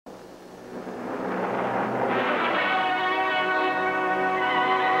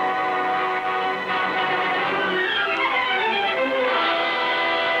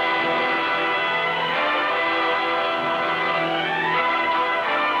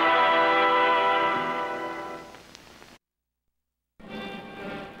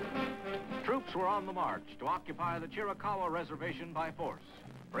were on the march to occupy the Chiricahua Reservation by force,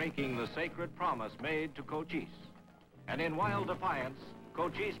 breaking the sacred promise made to Cochise. And in wild defiance,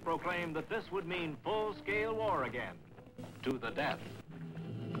 Cochise proclaimed that this would mean full-scale war again, to the death.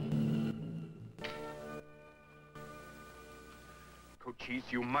 Cochise,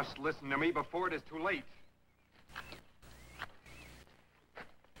 you must listen to me before it is too late.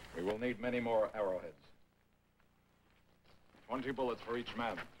 We will need many more arrowheads. 20 bullets for each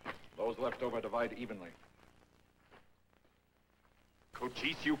man. Those left over divide evenly.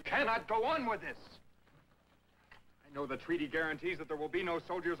 Cochise, you cannot go on with this. I know the treaty guarantees that there will be no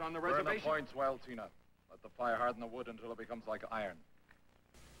soldiers on the reservation. Burn the points well, Tina. Let the fire harden the wood until it becomes like iron.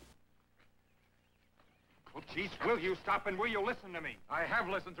 Cochise, will you stop and will you listen to me? I have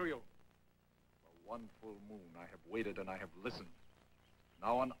listened to you. For one full moon, I have waited and I have listened.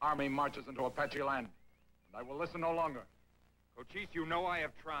 Now an army marches into Apache land, and I will listen no longer. Cochise, you know I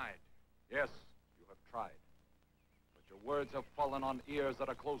have tried. Yes, you have tried. But your words have fallen on ears that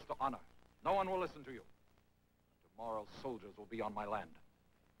are close to honor. No one will listen to you. Tomorrow, soldiers will be on my land.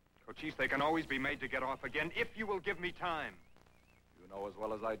 Cochise, they can always be made to get off again if you will give me time. You know as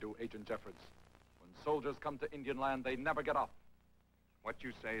well as I do, Agent Jeffords. When soldiers come to Indian land, they never get off. What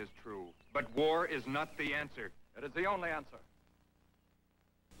you say is true, but war is not the answer. It is the only answer.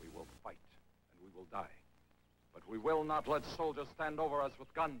 We will fight, and we will die. But we will not let soldiers stand over us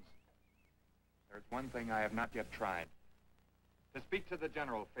with guns. There's one thing I have not yet tried. To speak to the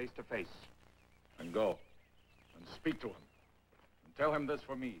general face to face. And go. And speak to him. And tell him this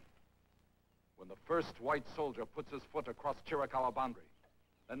for me. When the first white soldier puts his foot across Chiricahua boundary,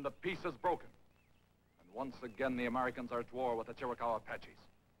 then the peace is broken. And once again, the Americans are at war with the Chiricahua Apaches.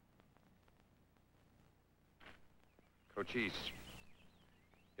 Cochise,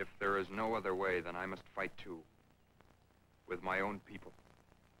 if there is no other way, then I must fight too. With my own people.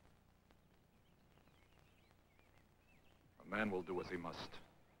 A man will do as he must.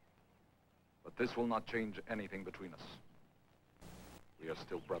 But this will not change anything between us. We are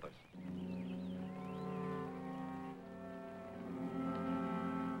still brothers.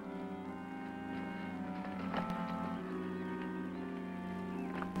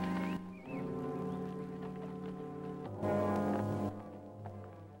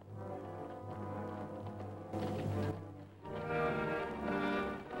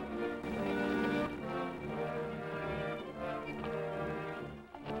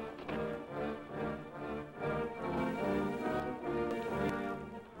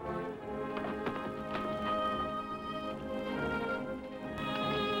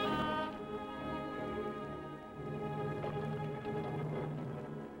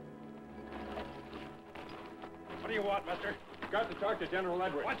 What do you want, mister? Got to talk to General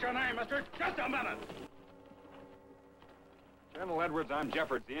Edwards. What's your name, mister? Just a minute. General Edwards, I'm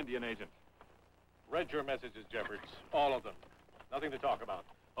Jeffords, the Indian agent. Read your messages, Jeffords. All of them. Nothing to talk about.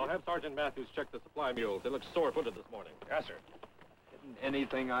 I'll have Sergeant Matthews check the supply mules. They look sore-footed this morning. Yes, sir. Didn't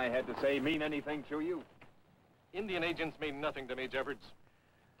anything I had to say mean anything to you? Indian agents mean nothing to me, Jeffords.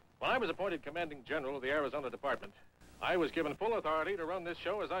 When I was appointed commanding general of the Arizona Department, I was given full authority to run this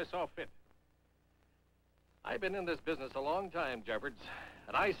show as I saw fit. I've been in this business a long time, Jeffords,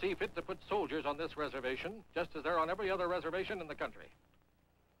 and I see fit to put soldiers on this reservation just as they're on every other reservation in the country.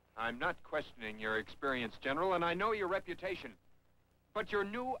 I'm not questioning your experience, General, and I know your reputation. But you're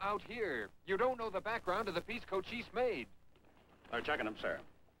new out here. You don't know the background of the peace Cochise made. They're checking them, sir.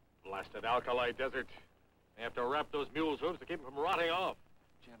 Blasted alkali desert. They have to wrap those mules' hooves to keep them from rotting off.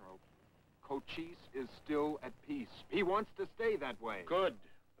 General, Cochise is still at peace. He wants to stay that way. Good.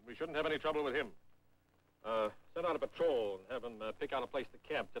 Then we shouldn't have any trouble with him. Send out a patrol and have them pick out a place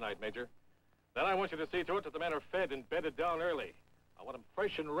to camp tonight, Major. Then I want you to see to it that the men are fed and bedded down early. I want them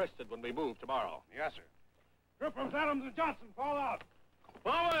fresh and rested when we move tomorrow. Yes, sir. Troopers Adams and Johnson, fall out.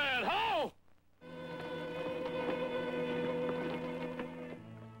 Forward! Ho!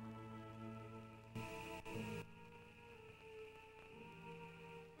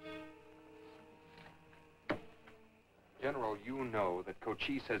 General, you know that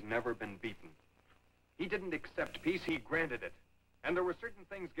Cochise has never been beaten. He didn't accept peace, he granted it. And there were certain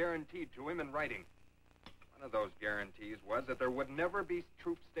things guaranteed to him in writing. One of those guarantees was that there would never be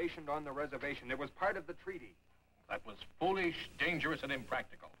troops stationed on the reservation. It was part of the treaty. That was foolish, dangerous, and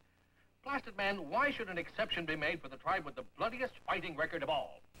impractical. Blasted man, why should an exception be made for the tribe with the bloodiest fighting record of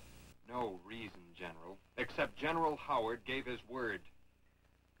all? No reason, General, except General Howard gave his word.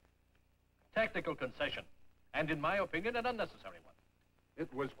 Tactical concession, and in my opinion, an unnecessary one.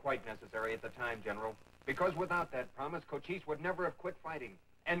 It was quite necessary at the time, General, because without that promise, Cochise would never have quit fighting,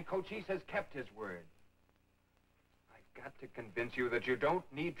 and Cochise has kept his word. I got to convince you that you don't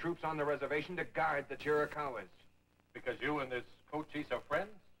need troops on the reservation to guard the Chiricahuas. Because you and this Cochise are friends?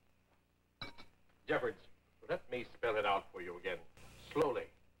 Jeffords, let me spell it out for you again, slowly.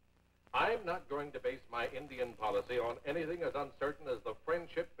 I'm not going to base my Indian policy on anything as uncertain as the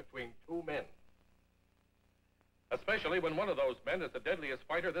friendship between two men. Especially when one of those men is the deadliest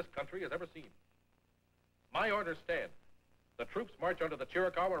fighter this country has ever seen. My orders stand. The troops march onto the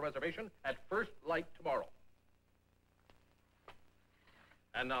Chiricahua reservation at first light tomorrow.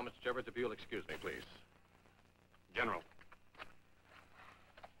 And now, Mr. Jeffords, if you'll excuse me, please. General,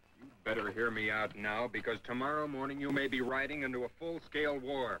 you better hear me out now, because tomorrow morning you may be riding into a full-scale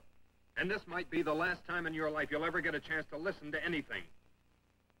war. And this might be the last time in your life you'll ever get a chance to listen to anything.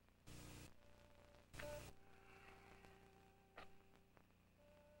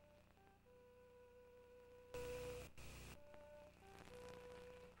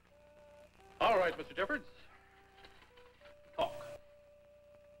 All right, Mr. Jeffords. Talk.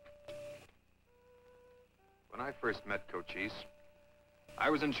 When I first met Cochise, I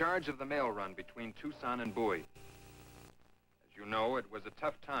was in charge of the mail run between Tucson and Bowie. As you know, it was a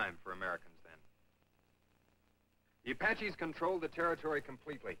tough time for Americans then. The Apaches controlled the territory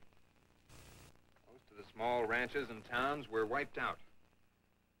completely. Most of the small ranches and towns were wiped out.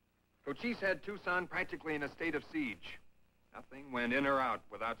 Cochise had Tucson practically in a state of siege. Nothing went in or out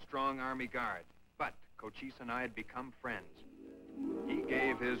without strong Army guard. But Cochise and I had become friends. He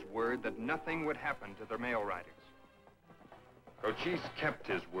gave his word that nothing would happen to the mail riders. Cochise kept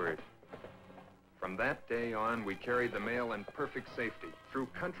his word. From that day on, we carried the mail in perfect safety through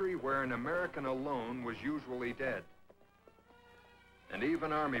country where an American alone was usually dead. And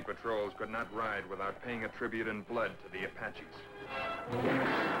even Army patrols could not ride without paying a tribute in blood to the Apaches.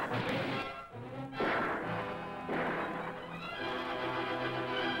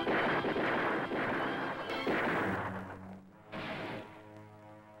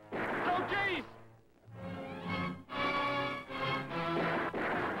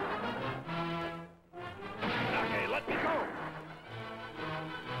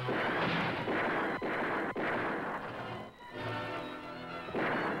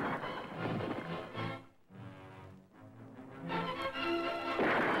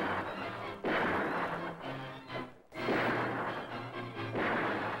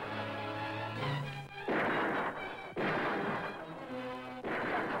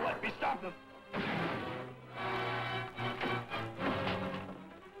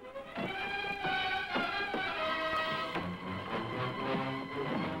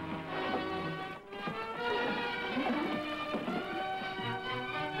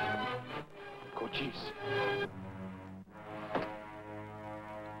 Cochise.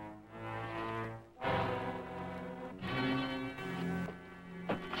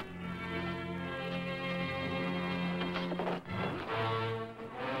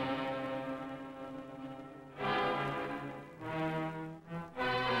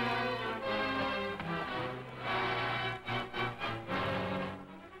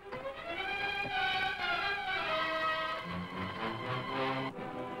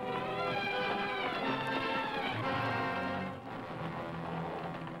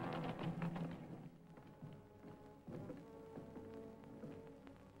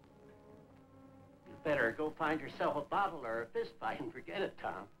 Better go find yourself a bottle or a fist fight and forget it,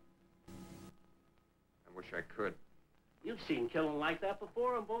 Tom. I wish I could. You've seen killing like that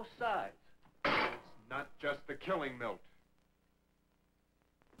before on both sides. It's not just the killing, Milt.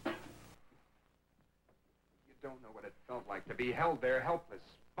 You don't know what it felt like to be held there helpless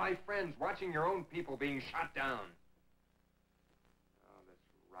by friends, watching your own people being shot down. Oh, this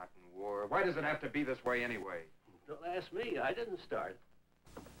rotten war. Why does it have to be this way anyway? Don't ask me. I didn't start it.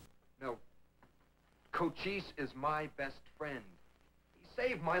 Milt, Cochise is my best friend. He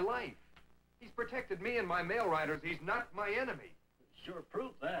saved my life. He's protected me and my mail riders. He's not my enemy. Sure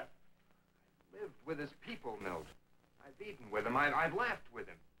proved that. I've lived with his people, Milt. I've eaten with him. I've laughed with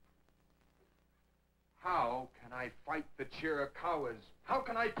him. How can I fight the Chiricahuas? How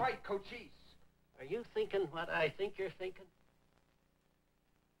can I fight Cochise? Are you thinking what I think you're thinking?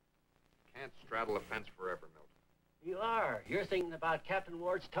 Can't straddle a fence forever, Milt. You are. You're thinking about Captain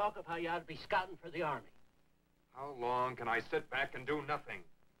Ward's talk of how you ought to be scouting for the Army. How long can I sit back and do nothing?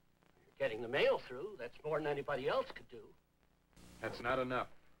 You're getting the mail through. That's more than anybody else could do. That's not enough.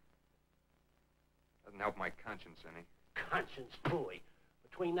 Doesn't help my conscience any. Conscience, boy.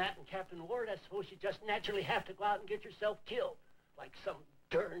 Between that and Captain Ward, I suppose you just naturally have to go out and get yourself killed, like some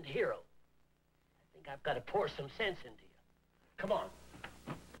darned hero. I think I've got to pour some sense into you. Come on.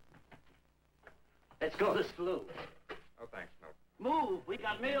 Let's go to the saloon. Oh, thanks, Milt. Move. We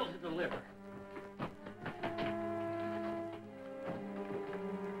got mail to deliver.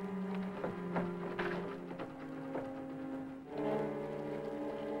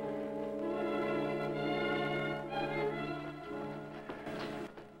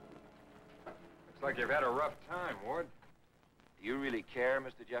 Looks like you've had a rough time, Ward. Do you really care,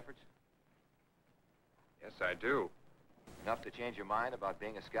 Mr. Jeffords? Yes, I do. Enough to change your mind about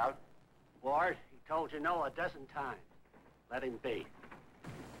being a scout? Ward, he told you no a dozen times. Let him be.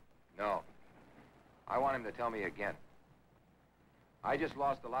 No. I want him to tell me again. I just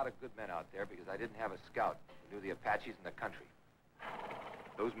lost a lot of good men out there because I didn't have a scout who knew the Apaches in the country.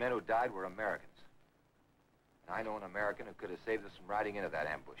 Those men who died were Americans. And I know an American who could have saved us from riding into that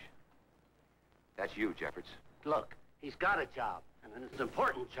ambush. That's you, Jeffords. Look, he's got a job, and it's an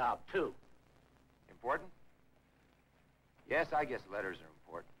important job, too. Important? Yes, I guess letters are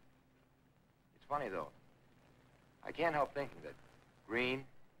important. It's funny, though. I can't help thinking that Green,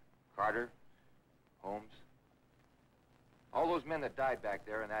 Carter, Holmes, all those men that died back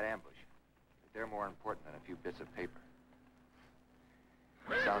there in that ambush, they're more important than a few bits of paper.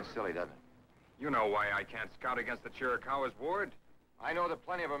 It sounds silly, doesn't it? You know why I can't scout against the Chiricahuas, Ward. I know that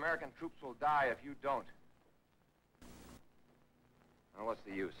plenty of American troops will die if you don't. Well, what's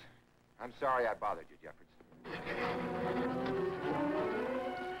the use? I'm sorry I bothered you, Jeffords.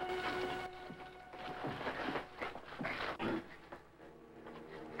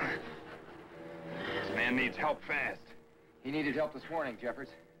 This man needs help fast. He needed help this morning, Jeffords.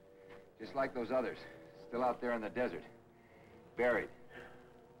 Just like those others. Still out there in the desert. Buried.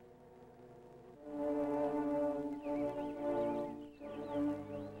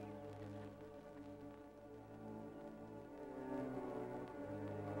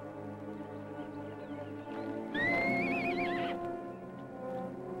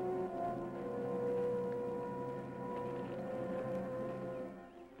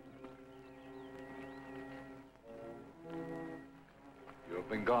 You have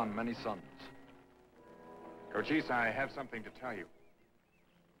been gone many suns. Cochise, I have something to tell you.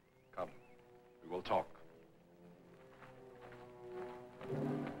 Come, we will talk.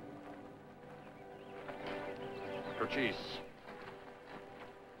 Cochise,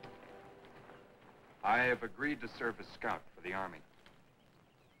 I have agreed to serve as scout for the Army.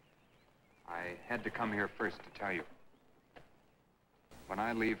 I had to come here first to tell you. When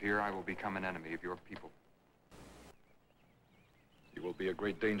I leave here, I will become an enemy of your people. You will be a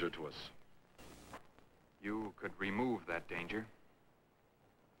great danger to us. You could remove that danger.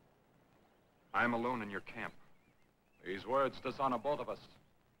 I'm alone in your camp. These words dishonor both of us.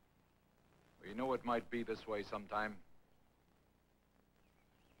 We knew it might be this way sometime.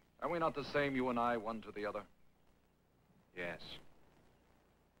 Are we not the same, you and I, one to the other? Yes.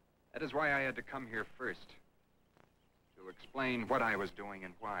 That is why I had to come here first. To explain what I was doing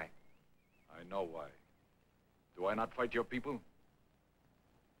and why. I know why. Do I not fight your people?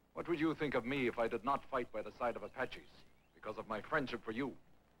 What would you think of me if I did not fight by the side of Apaches because of my friendship for you?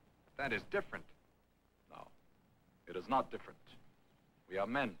 That is different. No, it is not different. We are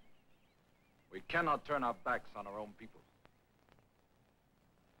men. We cannot turn our backs on our own people.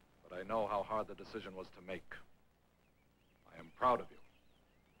 But I know how hard the decision was to make. I am proud of you.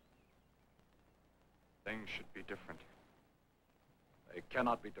 Things should be different. They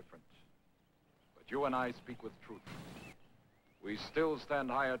cannot be different. But you and I speak with truth. We still stand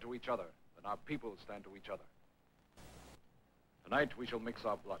higher to each other than our people stand to each other. Tonight we shall mix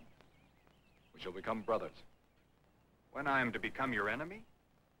our blood. We shall become brothers. When I am to become your enemy?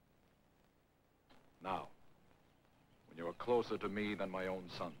 Now, when you are closer to me than my own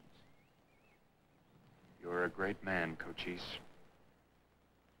sons. You're a great man, Cochise.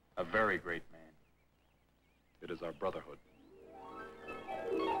 A very great man. It is our brotherhood.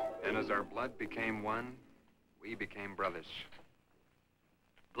 And as our blood became one, we became brothers.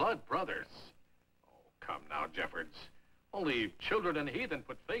 Blood brothers? Oh, come now, Jeffords. Only children and heathen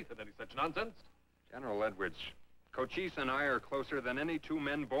put faith in any such nonsense. General Edwards, Cochise and I are closer than any two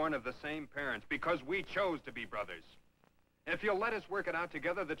men born of the same parents because we chose to be brothers. If you'll let us work it out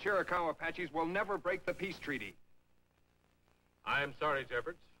together, the Chiricahua Apaches will never break the peace treaty. I'm sorry,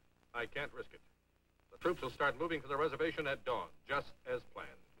 Jeffords. I can't risk it. The troops will start moving to the reservation at dawn, just as planned.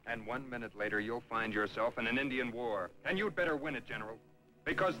 And 1 minute later, you'll find yourself in an Indian war. And you'd better win it, General.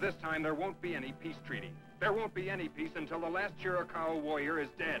 Because this time, there won't be any peace treaty. There won't be any peace until the last Chiricahua warrior is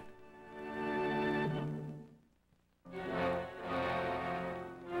dead.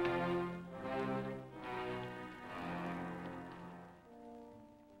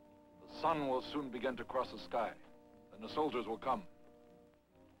 The sun will soon begin to cross the sky. Then the soldiers will come.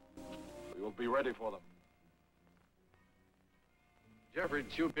 We will be ready for them.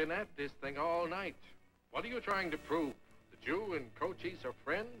 Jeffords, you've been at this thing all night. What are you trying to prove? That you and Cochise are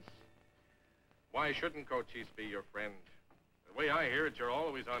friends? Why shouldn't Cochise be your friend? The way I hear it, you're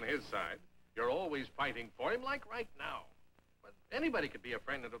always on his side. You're always fighting for him, like right now. But Anybody could be a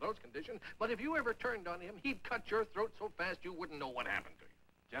friend under those conditions, but if you ever turned on him, he'd cut your throat so fast you wouldn't know what happened to you.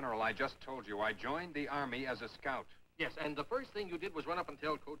 General, I just told you I joined the Army as a scout. Yes, and the first thing you did was run up and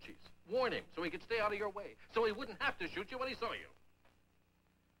tell Cochise. Warn him so he could stay out of your way, so he wouldn't have to shoot you when he saw you.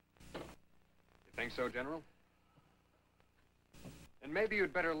 You think so, General? And maybe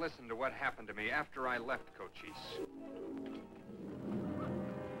you'd better listen to what happened to me after I left Cochise.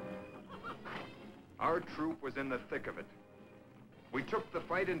 Our troop was in the thick of it. We took the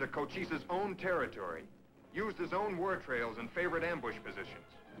fight into Cochise's own territory, used his own war trails and favorite ambush positions.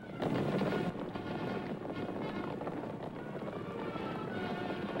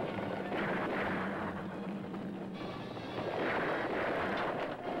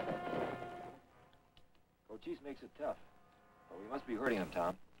 Cochise makes it tough. But we must be hurting him,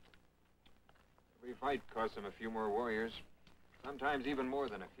 Tom. Every fight costs him a few more warriors. Sometimes even more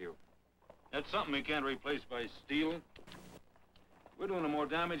than a few. That's something he can't replace by stealing. We're doing more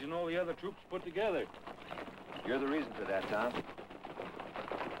damage than all the other troops put together. You're the reason for that, Tom.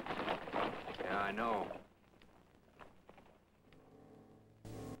 Yeah, I know.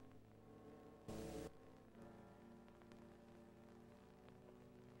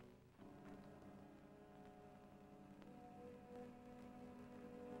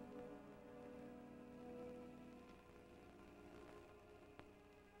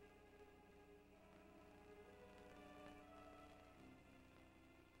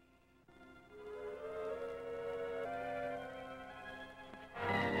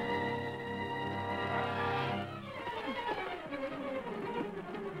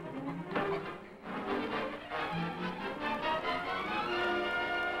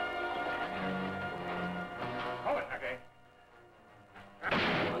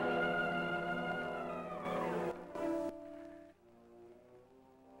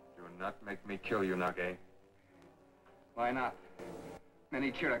 Not make me kill you, Nage. Why not?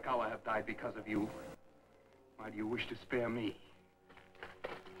 Many Chiricahua have died because of you. Why do you wish to spare me?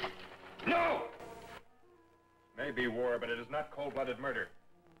 No! Maybe war, but it is not cold-blooded murder.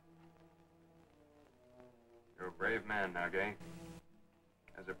 You're a brave man, Nage.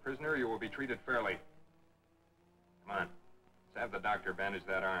 As a prisoner, you will be treated fairly. Come on. Let's have the doctor bandage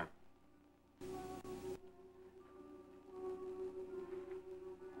that arm.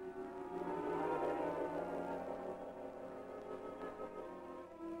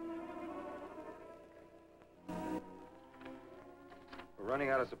 We're running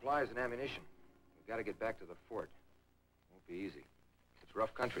out of supplies and ammunition. We've got to get back to the fort. Won't be easy. It's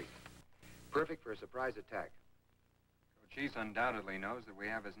rough country. Perfect for a surprise attack. Cochise undoubtedly knows that we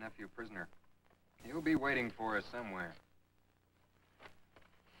have his nephew prisoner. He'll be waiting for us somewhere.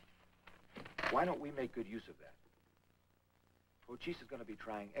 Why don't we make good use of that? Cochise is going to be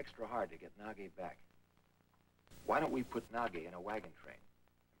trying extra hard to get Nage back. Why don't we put Nage in a wagon train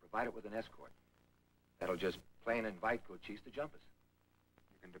and provide it with an escort? That'll just plain invite Cochise to jump us.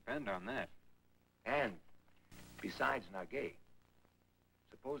 You can depend on that. And besides Nage,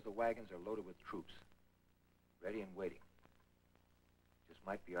 suppose the wagons are loaded with troops, ready and waiting. This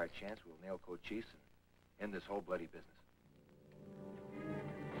might be our chance. We'll nail Cochise and end this whole bloody business.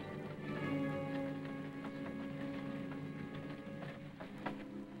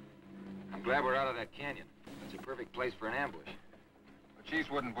 I'm glad we're out of that canyon. It's a perfect place for an ambush. Cochise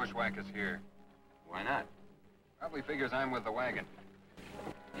wouldn't bushwhack us here. Why not? Probably figures I'm with the wagon.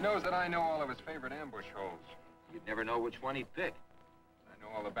 He knows that I know all of his favorite ambush holes. You'd never know which one he'd pick. I know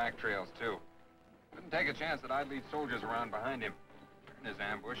all the back trails, too. Couldn't take a chance that I'd lead soldiers around behind him. Turn his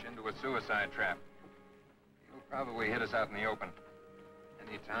ambush into a suicide trap. He'll probably hit us out in the open.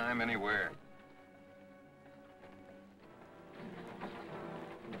 Anytime, anywhere.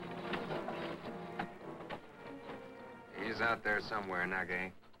 He's out there somewhere,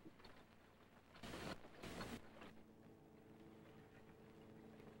 Nage.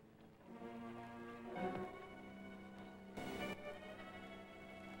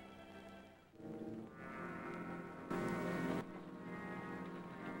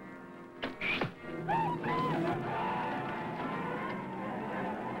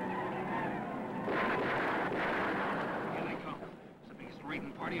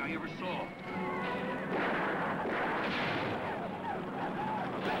 I ever saw.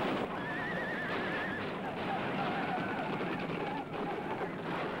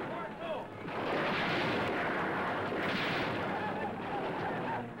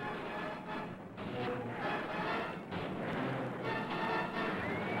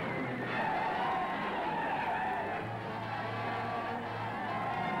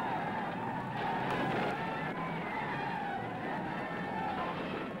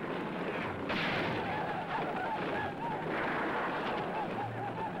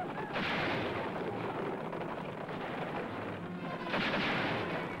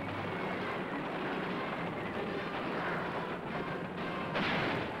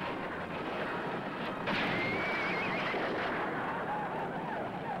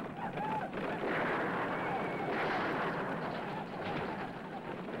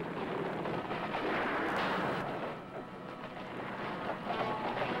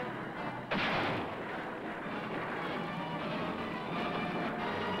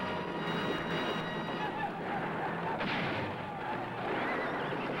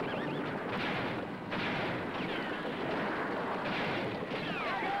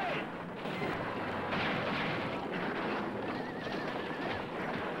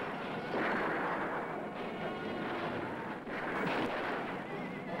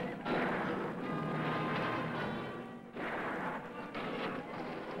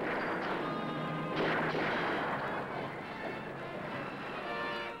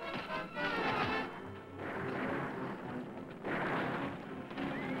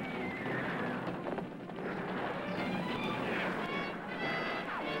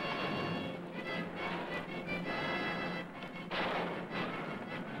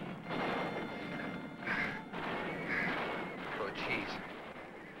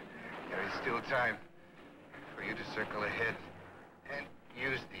 still time for you to circle ahead and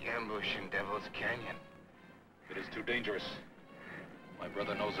use the ambush in Devil's Canyon. It is too dangerous. My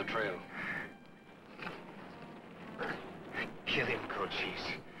brother knows the trail. Kill him,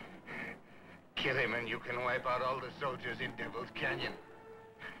 Cochise. Kill him and you can wipe out all the soldiers in Devil's Canyon.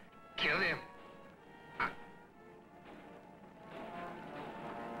 Kill him.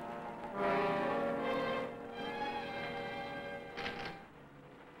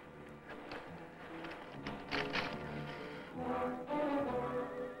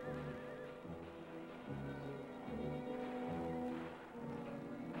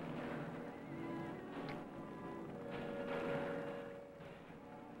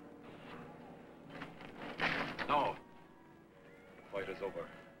 No. The fight is over.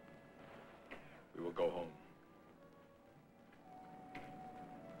 We will go home.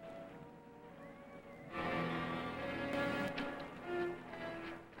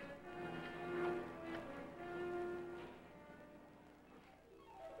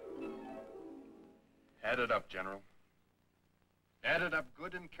 Add it up, General. Add it up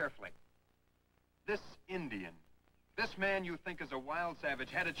good and carefully. This Indian, this man you think is a wild savage,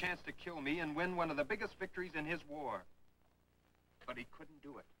 had a chance to kill me and win one of the biggest victories in his war. But he couldn't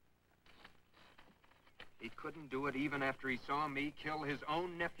do it. He couldn't do it even after he saw me kill his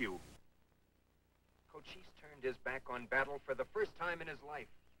own nephew. Cochise turned his back on battle for the first time in his life.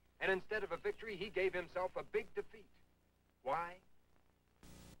 And instead of a victory, he gave himself a big defeat. Why?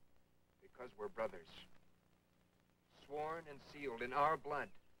 Because we're brothers. Sworn and sealed in our blood.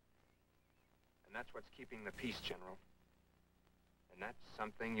 And that's what's keeping the peace, General. And that's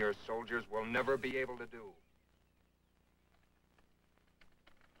something your soldiers will never be able to do.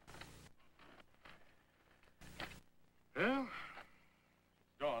 Well,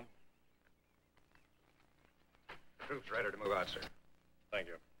 gone. Troops ready to move out, sir. Thank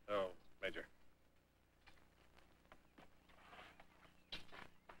you. Oh, Major.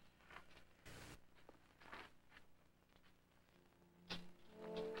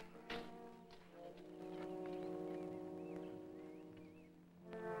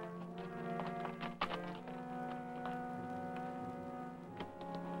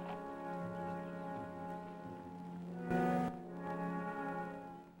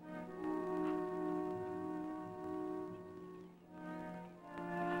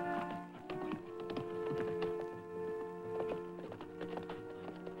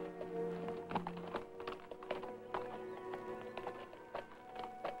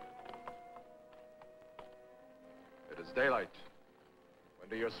 It is daylight. When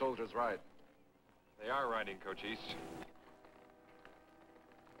do your soldiers ride? They are riding, Cochise.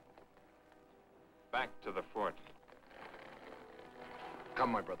 Back to the fort.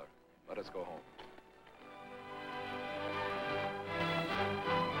 Come, my brother. Let us go home.